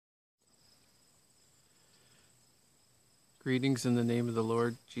Greetings in the name of the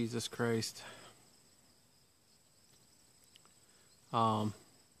Lord Jesus Christ. I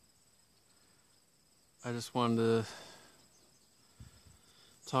just wanted to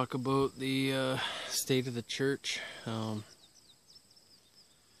talk about the state of the church. I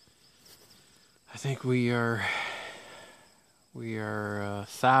think we are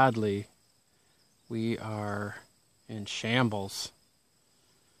sadly, we are in shambles.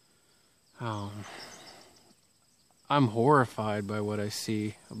 I'm horrified by what I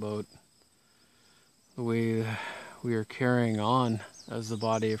see about the way we are carrying on as the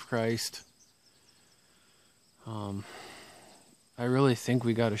body of Christ. I really think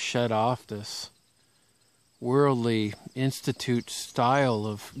we got to shed off this worldly institute style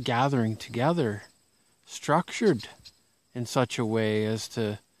of gathering together, structured in such a way as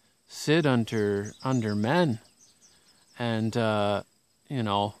to sit under men and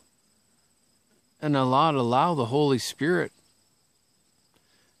and allow the Holy Spirit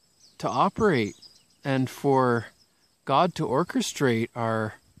to operate and for God to orchestrate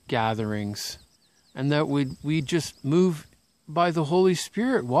our gatherings, and that we just move by the Holy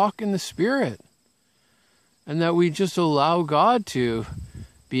Spirit, walk in the Spirit, and that we just allow God to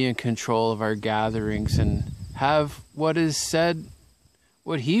be in control of our gatherings and have what is said,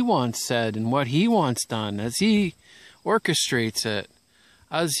 what He wants said and what He wants done, as He orchestrates it,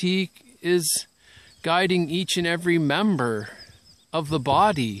 as He is guiding each and every member of the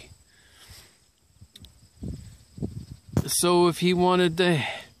body. So if He wanted the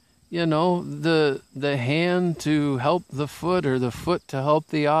hand to help the foot, or the foot to help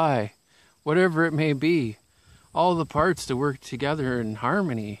the eye, whatever it may be, all the parts to work together in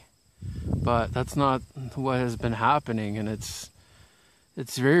harmony. But that's not what has been happening, and it's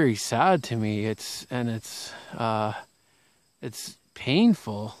very sad to me. It's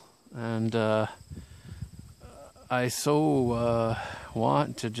painful, and I so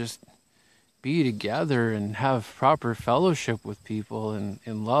want to just be together and have proper fellowship with people, and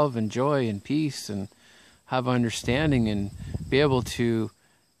in love and joy and peace, and have understanding, and be able to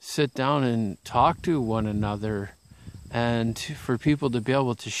sit down and talk to one another, and for people to be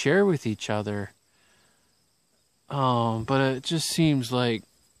able to share with each other. But it just seems like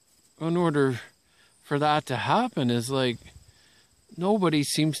in order for that to happen is like nobody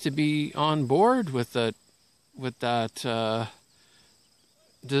seems to be on board with that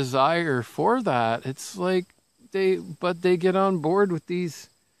desire for that. It's like they get on board with these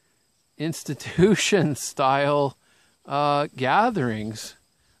institution style gatherings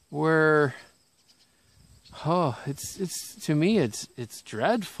where it's to me it's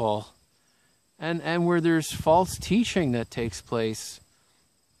dreadful, and where there's false teaching that takes place,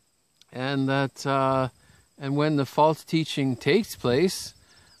 and that and when the false teaching takes place,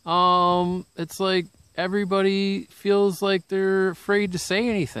 it's like everybody feels like they're afraid to say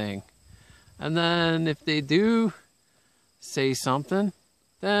anything. And then if they do say something,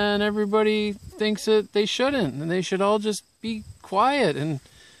 then everybody thinks that they shouldn't, and they should all just be quiet and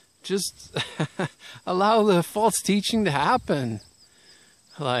just allow the false teaching to happen.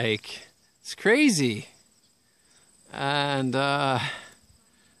 Like, it's crazy. And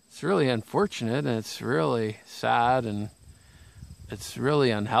it's really unfortunate, and it's really sad, and it's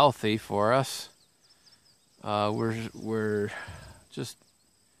really unhealthy for us. We're just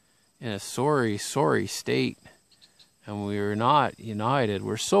in a sorry state, and we're not united.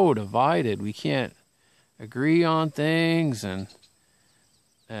 We're so divided. We can't agree on things, and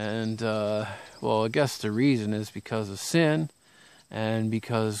well, I guess the reason is because of sin, and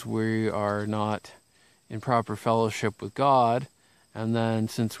because we are not in proper fellowship with God. And then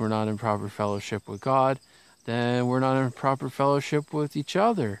since we're not in proper fellowship with God, then we're not in proper fellowship with each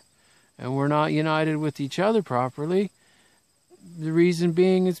other. And we're not united with each other properly. The reason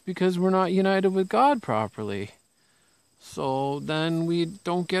being is because we're not united with God properly. So then we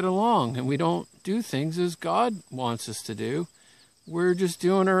don't get along, and we don't do things as God wants us to do. We're just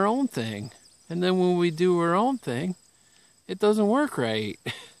doing our own thing. And then when we do our own thing, it doesn't work right.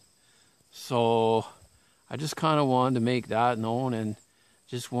 So I just kind of wanted to make that known, and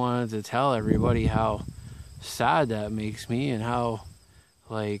just wanted to tell everybody how sad that makes me, and how,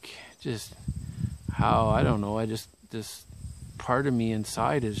 just how, I don't know, this part of me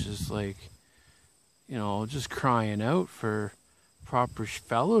inside is just like, just crying out for proper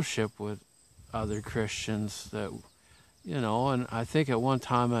fellowship with other Christians that, and I think at one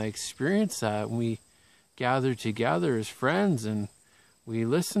time I experienced that when we gathered together as friends, and we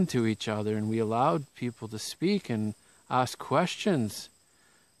listened to each other, and we allowed people to speak and ask questions,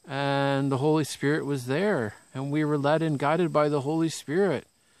 and the Holy Spirit was there, and we were led and guided by the Holy Spirit.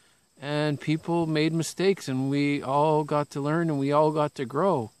 and people made mistakes, and we all got to learn, and we all got to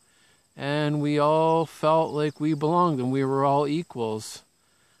grow, and we all felt like we belonged, and we were all equals,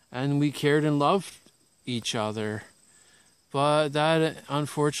 and we cared and loved each other. But that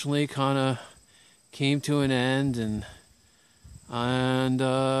unfortunately kind of came to an end, and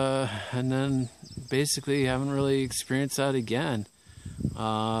then basically haven't really experienced that again.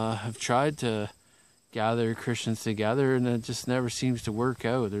 I've tried to gather Christians together, and it just never seems to work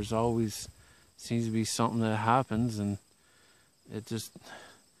out. There's always seems to be something that happens, and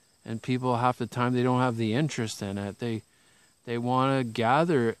people half the time they don't have the interest in it. They want to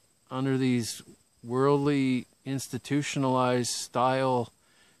gather under these worldly institutionalized style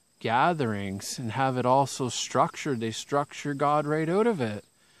gatherings and have it all so structured. They structure God right out of it,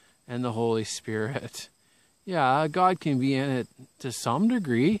 and the Holy Spirit. Yeah, God can be in it to some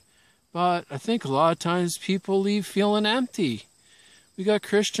degree, but I think a lot of times people leave feeling empty. We got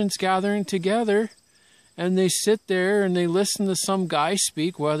Christians gathering together, and they sit there and they listen to some guy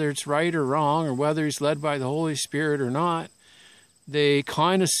speak, whether it's right or wrong, or whether he's led by the Holy Spirit or not. They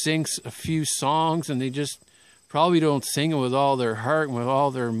kind of sing a few songs, and they just probably don't sing it with all their heart and with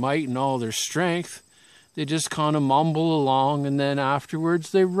all their might and all their strength. They just kind of mumble along, and then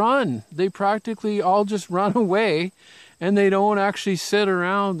afterwards they run. They practically all just run away, and they don't actually sit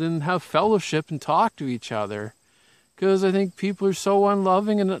around and have fellowship and talk to each other. Because I think people are so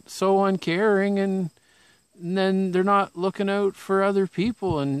unloving and so uncaring, and then they're not looking out for other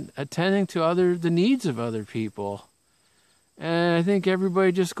people and attending to the needs of other people. And I think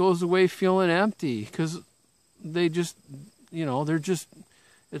everybody just goes away feeling empty, because they just, they're just,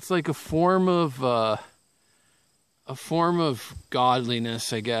 it's like a form of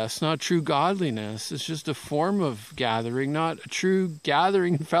godliness, I guess. Not true godliness. It's just a form of gathering, not a true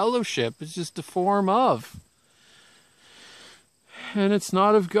gathering fellowship. It's just a form of. And it's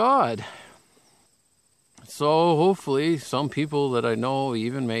not of God. So hopefully some people that I know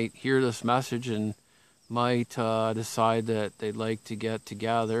even might hear this message and might decide that they'd like to get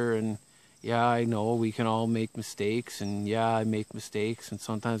together. And yeah, I know we can all make mistakes, and yeah, I make mistakes, and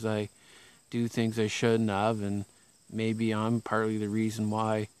sometimes I do things I shouldn't have, and maybe I'm partly the reason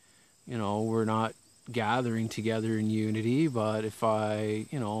why, we're not gathering together in unity. But if I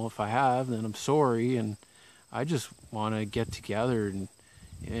have, then I'm sorry, and I just want to get together and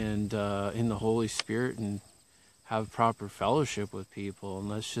in the Holy Spirit and have proper fellowship with people, and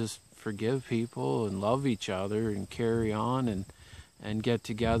let's just forgive people and love each other and carry on and get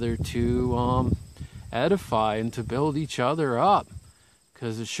together to edify and to build each other up,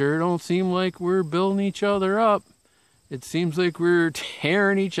 because it sure don't seem like we're building each other up. It seems like we're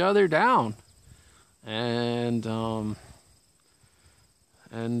tearing each other down, and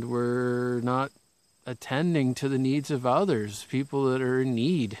we're not attending to the needs of others, people that are in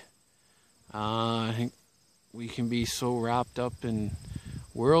need. I think we can be so wrapped up in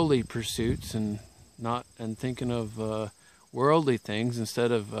worldly pursuits and thinking of worldly things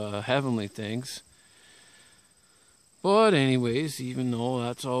instead of heavenly things. But anyways, even though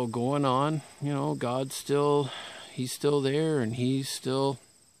that's all going on, God's He's still there, and He's still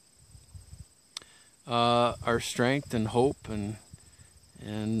our strength and hope, and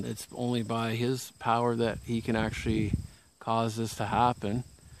it's only by His power that He can actually cause this to happen.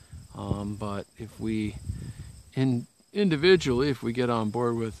 But if we individually, if we get on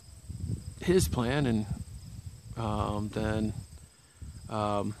board with His plan, and then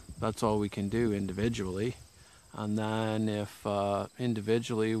that's all we can do individually. And then if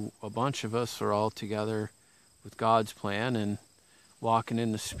individually a bunch of us are all together with God's plan and walking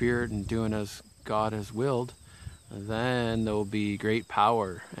in the Spirit and doing as God has willed, then there will be great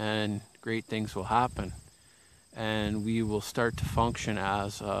power and great things will happen. And we will start to function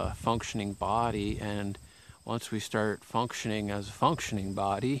as a functioning body. And once we start functioning as a functioning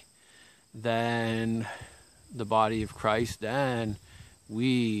body, then the body of Christ, then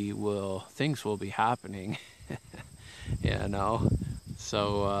things will be happening.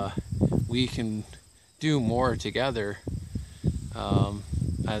 So we can do more together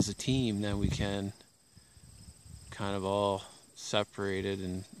as a team than we can kind of all separated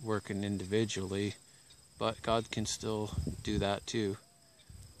and working individually. But God can still do that too.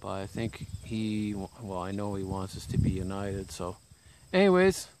 But I think I know He wants us to be united. So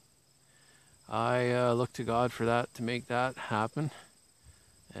anyways, I look to God for that, to make that happen.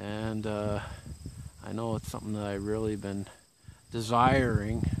 And I know it's something that I've really been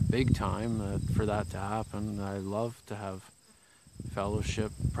desiring big time, for that to happen. I love to have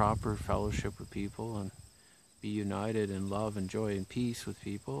fellowship, proper fellowship with people, and be united in love and joy and peace with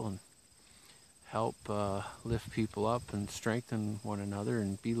people, and help lift people up and strengthen one another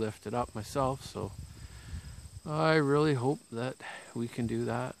and be lifted up myself. So I really hope that we can do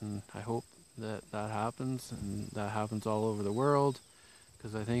that, and I hope that that happens, and that happens all over the world,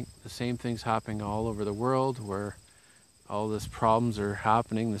 because I think the same thing's happening all over the world, where all these problems are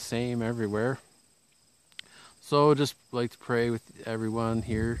happening the same everywhere. So just like to pray with everyone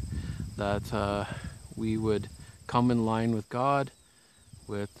here that we would come in line with God,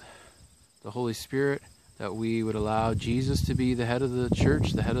 with the Holy Spirit, that we would allow Jesus to be the head of the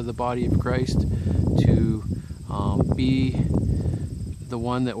church, the head of the body of Christ, to be the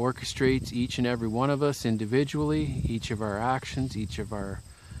one that orchestrates each and every one of us individually, each of our actions, each of our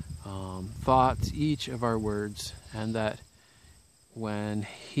thoughts, each of our words, and that when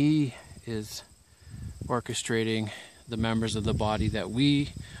He is orchestrating the members of the body, that we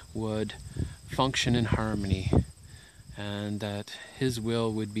would function in harmony, and that His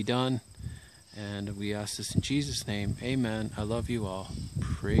will would be done. And we ask this in Jesus' name. Amen. I love you all.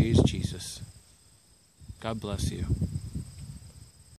 Praise Jesus. God bless you.